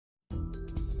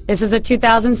This is a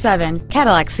 2007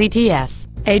 Cadillac CTS,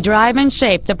 a drive and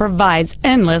shape that provides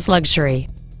endless luxury.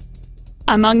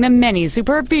 Among the many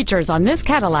superb features on this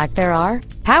Cadillac there are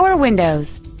power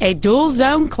windows, a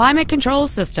dual-zone climate control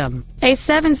system, a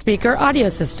 7-speaker audio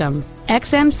system,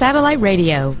 XM satellite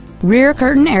radio, rear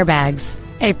curtain airbags,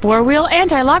 a 4-wheel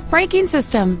anti-lock braking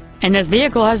system, and this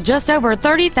vehicle has just over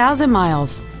 30,000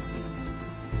 miles.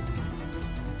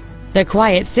 The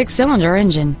quiet 6-cylinder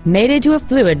engine, mated to a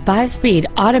fluid 5-speed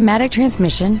automatic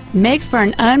transmission, makes for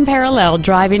an unparalleled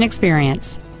driving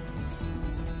experience.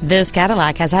 This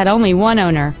Cadillac has had only one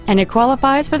owner, and it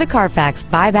qualifies for the Carfax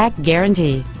buyback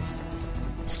guarantee.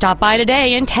 Stop by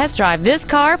today and test drive this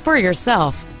car for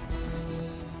yourself.